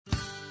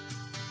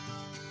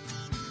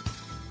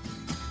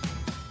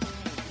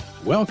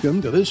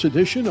Welcome to this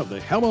edition of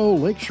the Hello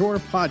Lakeshore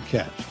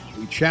podcast.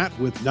 We chat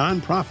with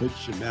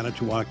nonprofits in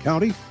Manitowoc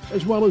County,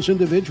 as well as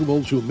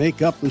individuals who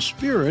make up the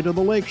spirit of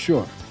the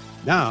Lakeshore.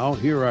 Now,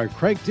 here are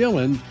Craig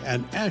Dillon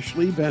and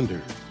Ashley Bender.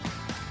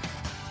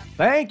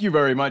 Thank you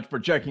very much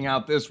for checking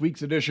out this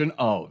week's edition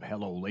of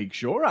Hello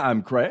Lakeshore.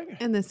 I'm Craig.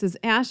 And this is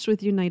Ash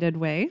with United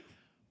Way.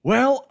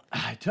 Well,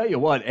 I tell you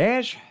what,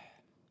 Ash,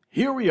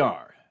 here we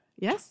are.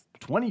 Yes.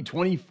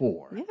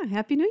 2024. Yeah,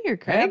 Happy New Year,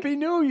 Craig. Happy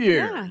New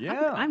Year.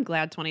 Yeah. I'm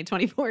glad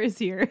 2024 is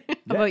here. How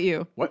about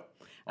you? What?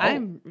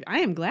 Oh. I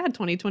am glad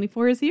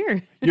 2024 is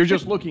here. You're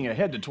just looking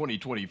ahead to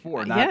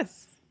 2024,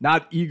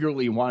 not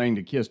eagerly wanting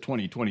to kiss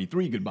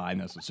 2023 goodbye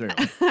necessarily.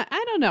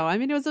 I don't know. I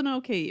mean, it was an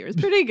okay year. It's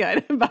pretty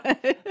good, but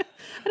I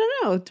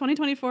don't know.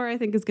 2024, I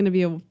think, is going to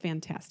be a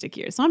fantastic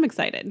year, so I'm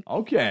excited.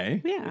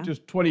 Okay. Yeah.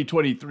 Just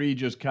 2023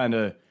 just kind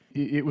of,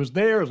 it was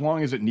there as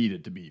long as it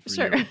needed to be for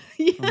you.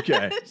 Yeah,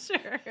 okay.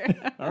 Sure.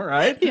 All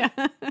right. Yeah.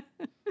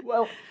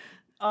 Well,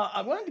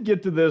 I wanted to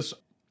get to this.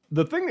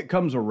 The thing that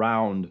comes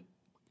around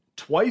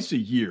twice a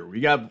year, we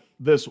got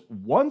this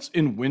once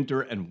in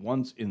winter and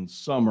once in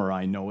summer,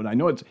 I know. And I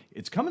know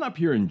it's coming up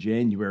here in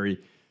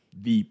January,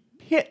 the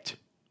pit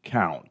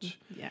count.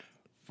 Yeah.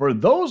 For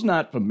those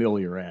not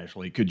familiar,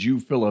 Ashley, could you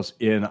fill us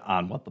in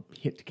on what the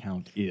pit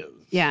count is?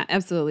 Yeah,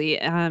 absolutely.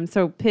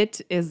 So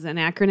PIT is an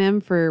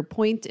acronym for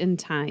point in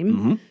time.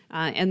 Mm-hmm.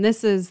 And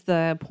this is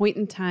the point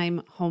in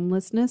time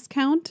homelessness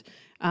count.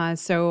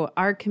 So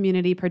our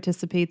community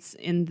participates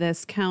in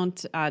this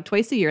count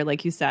twice a year,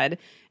 like you said,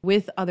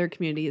 with other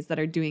communities that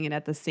are doing it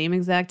at the same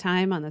exact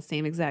time on the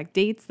same exact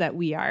dates that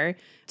we are,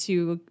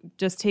 to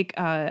just take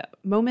a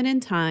moment in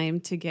time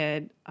to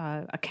get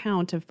a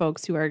count of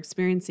folks who are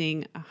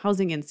experiencing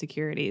housing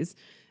insecurities.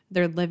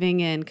 They're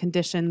living in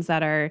conditions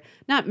that are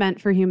not meant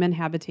for human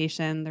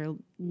habitation. They're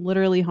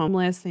literally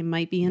homeless. They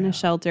might be in a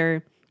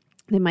shelter.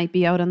 They might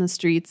be out on the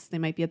streets. They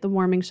might be at the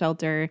warming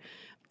shelter.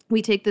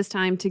 We take this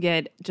time to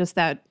get just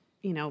that,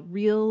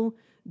 real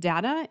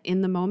data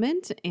in the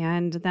moment.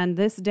 And then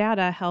this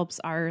data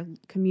helps our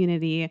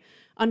community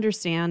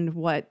understand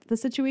what the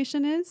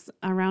situation is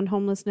around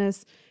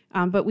homelessness.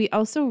 But we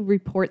also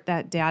report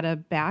that data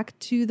back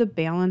to the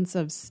balance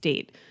of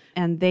state.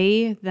 And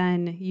they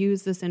then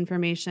use this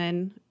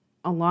information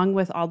along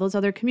with all those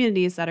other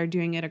communities that are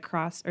doing it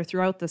across or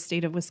throughout the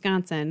state of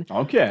Wisconsin.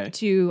 Okay.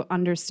 To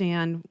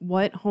understand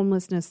what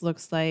homelessness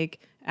looks like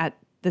at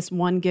this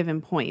one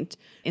given point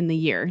in the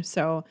year.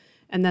 So,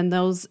 and then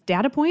those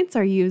data points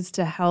are used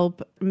to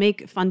help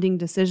make funding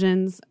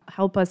decisions,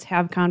 help us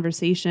have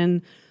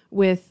conversation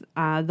with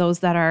those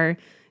that are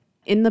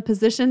in the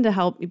position to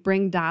help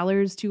bring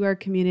dollars to our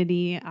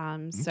community.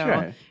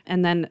 Okay.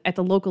 And then at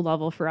the local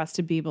level for us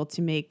to be able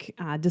to make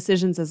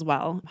decisions as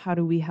well. How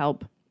do we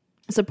help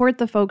support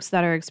the folks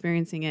that are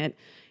experiencing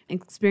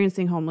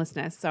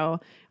homelessness?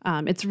 So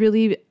it's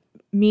really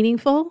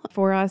meaningful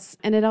for us.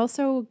 And it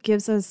also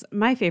gives us,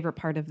 my favorite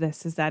part of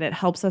this is that it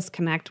helps us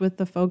connect with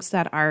the folks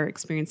that are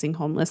experiencing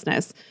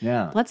homelessness.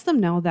 Yeah. Lets them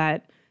know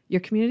that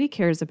your community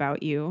cares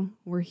about you.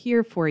 We're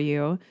here for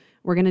you.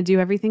 We're going to do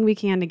everything we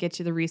can to get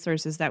you the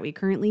resources that we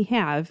currently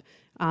have.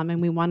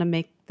 And we want to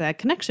make that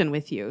connection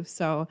with you.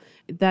 So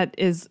that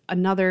is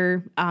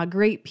another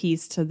great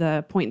piece to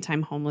the point in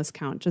time homeless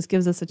count. Just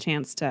gives us a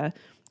chance to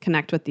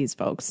connect with these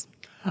folks.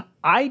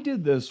 I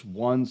did this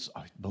once,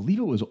 I believe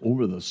it was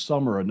over the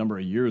summer a number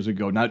of years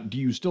ago. Now, do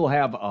you still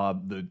have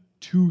the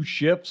two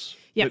shifts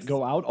that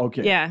go out?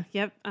 Okay. Yeah,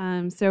 yep.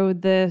 So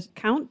the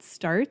count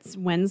starts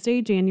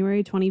Wednesday,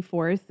 January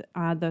 24th.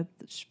 The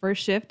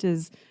first shift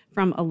is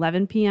from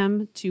 11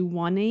 p.m. to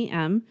 1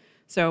 a.m.,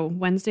 so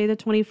Wednesday the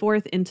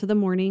 24th into the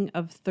morning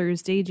of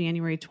Thursday,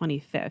 January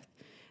 25th.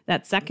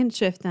 That second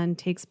shift then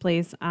takes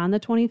place on the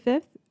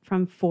 25th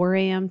from 4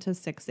 a.m. to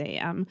 6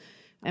 a.m.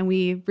 And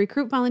we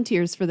recruit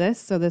volunteers for this.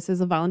 So this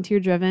is a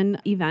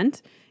volunteer-driven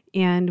event.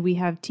 And we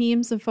have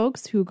teams of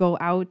folks who go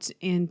out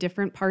in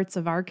different parts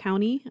of our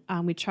county.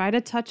 We try to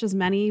touch as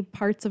many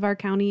parts of our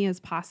county as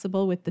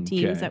possible with the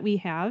teams that we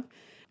have,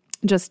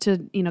 just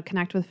to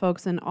connect with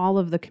folks in all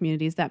of the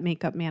communities that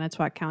make up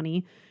Manitowoc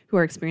County who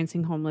are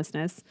experiencing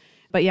homelessness.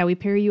 But yeah, we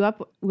pair you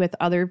up with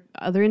other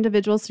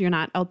individuals so you're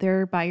not out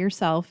there by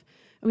yourself.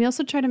 And we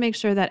also try to make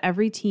sure that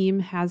every team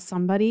has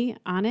somebody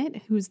on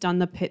it who's done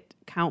the pit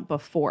count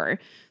before.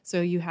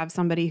 So you have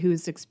somebody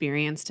who's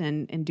experienced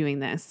in doing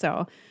this.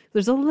 So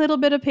there's a little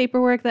bit of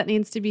paperwork that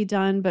needs to be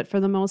done, but for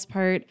the most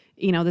part,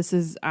 this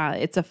is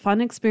it's a fun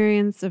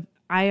experience.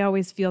 I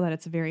always feel that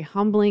it's a very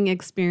humbling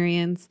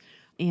experience.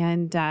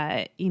 And,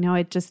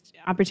 it just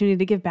opportunity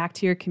to give back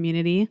to your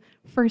community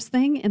first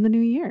thing in the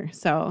new year.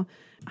 So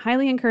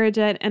highly encourage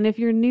it. And if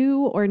you're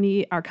new or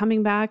are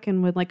coming back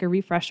and would like a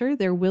refresher,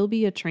 there will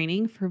be a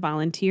training for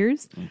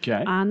volunteers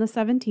on the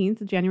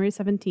 17th, January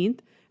 17th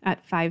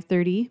at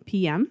 5:30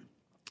 p.m.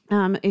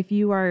 If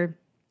you are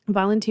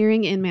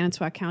volunteering in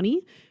Manitowoc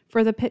County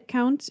for the pit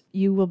count,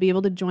 you will be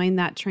able to join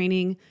that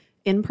training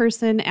in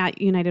person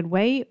at United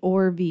Way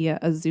or via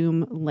a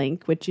Zoom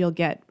link, which you'll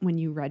get when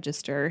you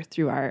register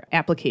through our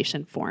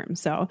application form.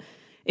 So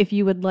if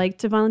you would like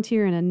to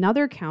volunteer in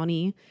another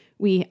county,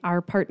 we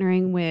are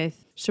partnering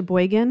with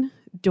Sheboygan,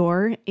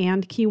 Door,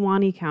 and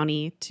Kewaunee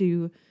County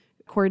to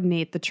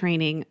coordinate the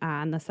training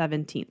on the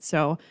 17th.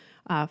 So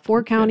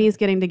 4 counties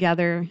getting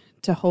together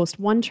to host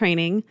one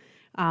training,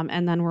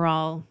 and then we're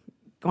all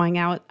going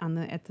out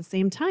at the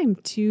same time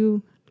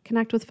to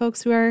connect with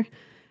folks who are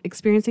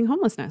experiencing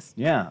homelessness.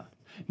 Yeah.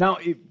 Now,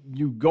 if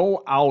you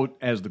go out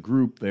as the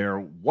group there,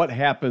 what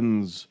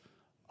happens?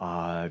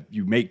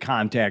 You make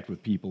contact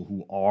with people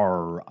who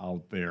are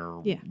out there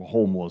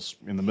homeless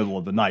in the middle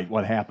of the night.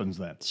 What happens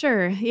then?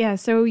 Sure. Yeah.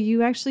 So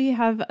you actually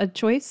have a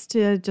choice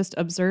to just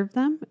observe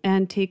them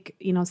and take,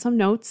 some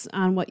notes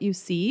on what you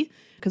see,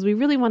 because we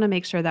really want to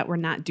make sure that we're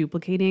not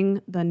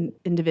duplicating the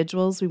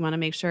individuals. We want to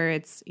make sure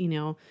it's,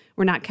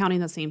 we're not counting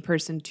the same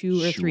person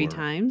 2 or 3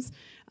 times.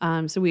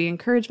 So we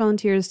encourage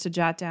volunteers to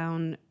jot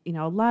down,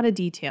 a lot of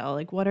detail,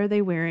 like what are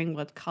they wearing,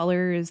 what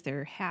color is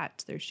their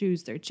hat, their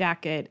shoes, their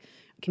jacket.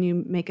 Can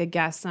you make a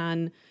guess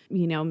on,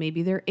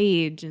 maybe their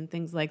age and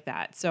things like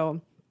that?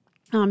 So,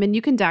 and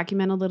you can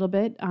document a little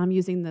bit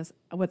using this,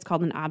 what's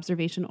called an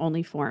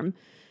observation-only form.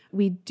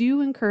 We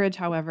do encourage,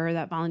 however,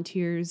 that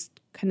volunteers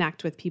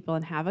connect with people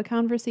and have a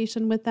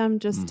conversation with them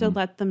just to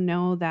let them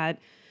know that,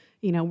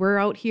 we're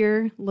out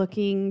here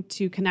looking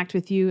to connect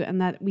with you and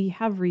that we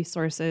have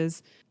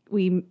resources.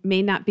 We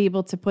may not be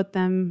able to put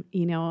them,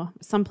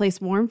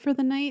 someplace warm for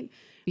the night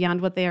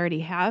beyond what they already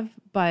have,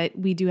 but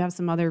we do have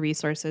some other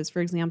resources. For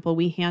example,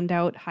 we hand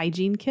out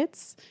hygiene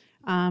kits.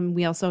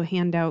 We also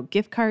hand out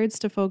gift cards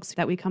to folks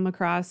that we come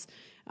across.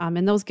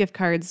 And those gift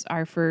cards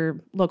are for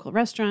local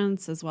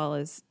restaurants as well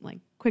as like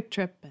Quick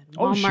Trip and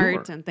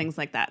Walmart and things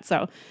like that.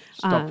 So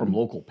stuff from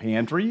local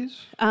pantries?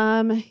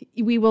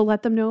 We will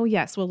let them know.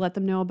 Yes, we'll let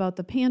them know about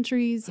the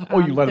pantries.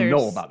 You let them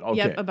know about it. Okay.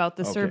 Yep, about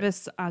the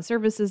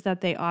services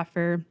that they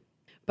offer.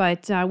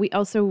 But we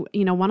also,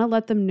 want to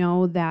let them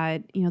know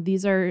that,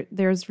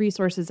 there's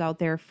resources out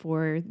there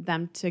for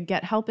them to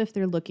get help if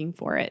they're looking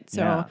for it.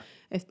 So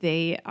if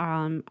they,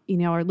 are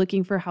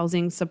looking for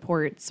housing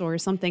supports or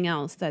something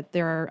else, that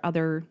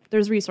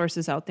there's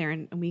resources out there,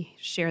 and we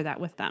share that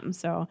with them.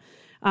 So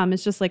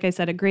it's just, like I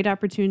said, a great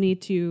opportunity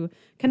to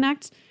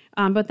connect.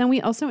 But then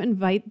we also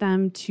invite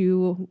them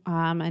to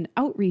an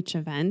outreach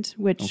event,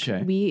 which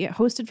we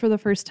hosted for the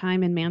first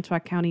time in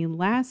Manitowoc County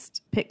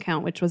last pit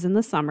count, which was in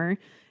the summer.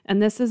 And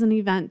this is an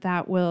event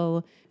that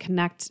will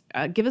connect,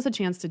 give us a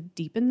chance to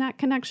deepen that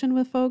connection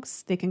with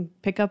folks. They can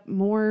pick up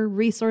more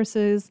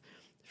resources,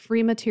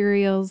 free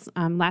materials.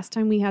 Last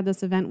time we had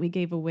this event, we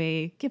gave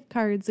away gift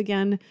cards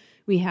again.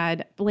 We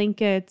had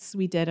blankets.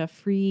 We did a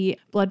free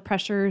blood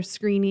pressure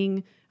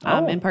screening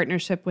in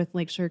partnership with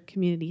Lakeshore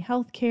Community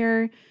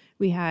Healthcare.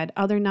 We had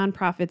other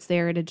nonprofits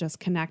there to just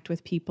connect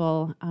with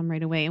people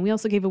right away. And we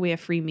also gave away a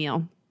free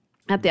meal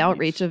at the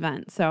outreach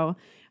event. So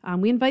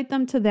we invite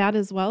them to that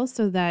as well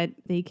so that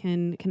they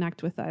can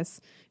connect with us.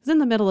 Because in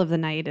the middle of the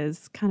night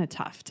is kind of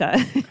tough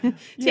to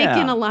take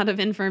in a lot of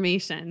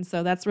information.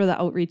 So that's where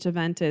the outreach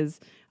event is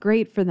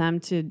great for them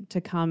to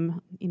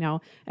come,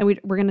 and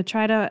we're going to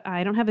try to,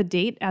 I don't have a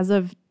date as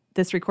of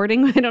this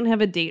recording. I don't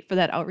have a date for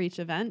that outreach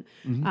event.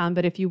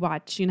 But if you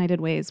watch United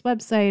Way's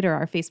website or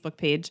our Facebook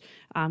page,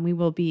 we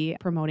will be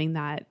promoting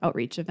that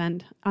outreach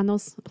event on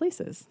those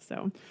places.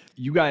 So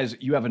you guys,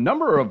 you have a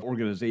number of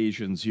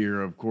organizations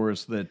here, of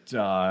course, that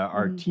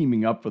are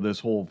teaming up for this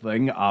whole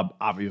thing.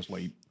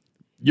 Obviously,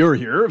 you're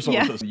here, so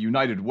it's the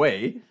United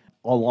Way,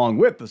 along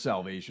with the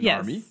Salvation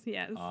Army.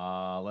 Yes.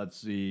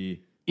 Let's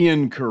see,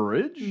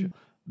 Encourage,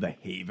 The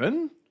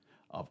Haven.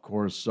 Of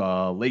course,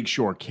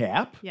 Lakeshore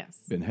CAP,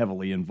 been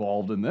heavily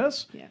involved in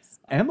this. Yes.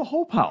 And the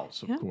Hope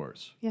House, of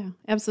course. Yeah,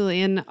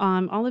 absolutely. And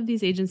all of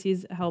these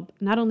agencies help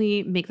not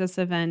only make this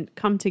event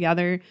come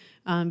together,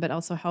 but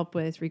also help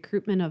with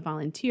recruitment of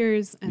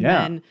volunteers. And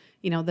then,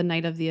 the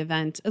night of the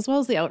event, as well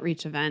as the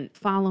outreach event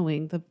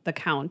following the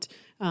count.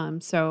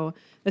 So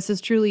this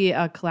is truly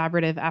a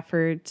collaborative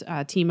effort,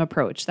 team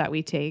approach that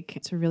we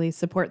take to really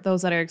support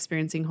those that are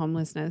experiencing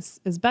homelessness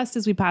as best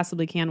as we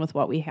possibly can with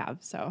what we have.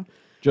 So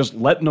just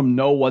letting them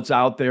know what's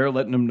out there,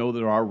 letting them know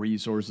there are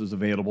resources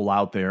available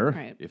out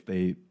there if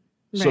they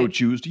so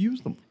choose to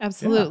use them.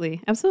 Absolutely.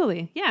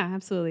 Yeah,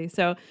 absolutely.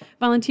 So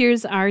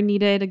volunteers are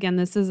needed. Again,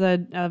 this is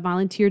a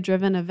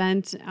volunteer-driven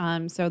event.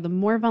 So the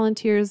more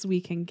volunteers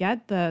we can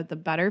get, the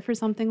better for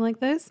something like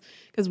this,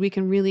 because we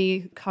can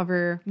really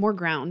cover more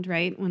ground,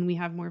 right, when we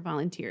have more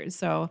volunteers.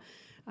 So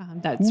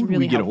that's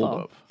really helpful. Get a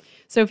hold of?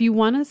 So if you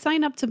want to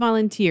sign up to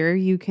volunteer,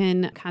 you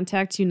can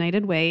contact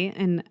United Way,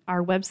 and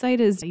our website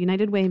is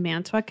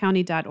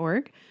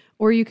unitedwaymanitowoccounty.org,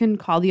 or you can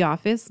call the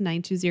office,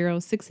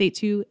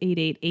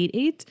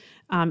 920-682-8888,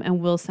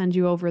 and we'll send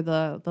you over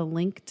the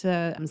link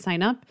to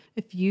sign up.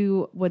 If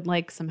you would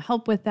like some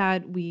help with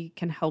that, we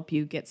can help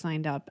you get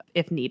signed up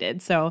if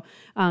needed. So,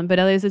 but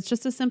otherwise, it's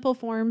just a simple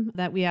form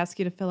that we ask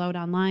you to fill out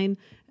online,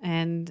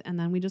 and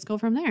then we just go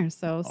from there.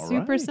 So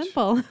super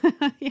simple.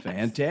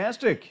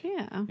 Fantastic.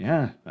 Yeah.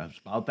 Yeah, that's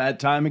about that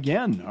time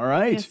again. All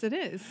right. Yes, it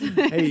is.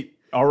 Hey,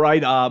 all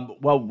right.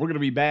 Well, we're going to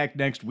be back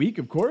next week,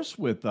 of course,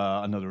 with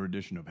another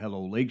edition of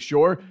Hello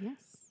Lakeshore. Yes.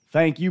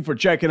 Thank you for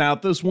checking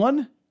out this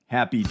one.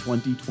 Happy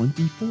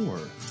 2024.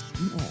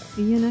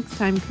 See you next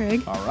time,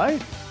 Craig. All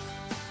right.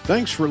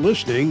 Thanks for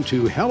listening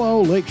to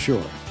Hello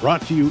Lakeshore,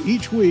 brought to you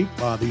each week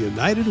by the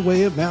United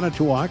Way of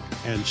Manitowoc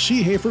and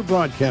Seahafer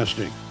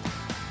Broadcasting.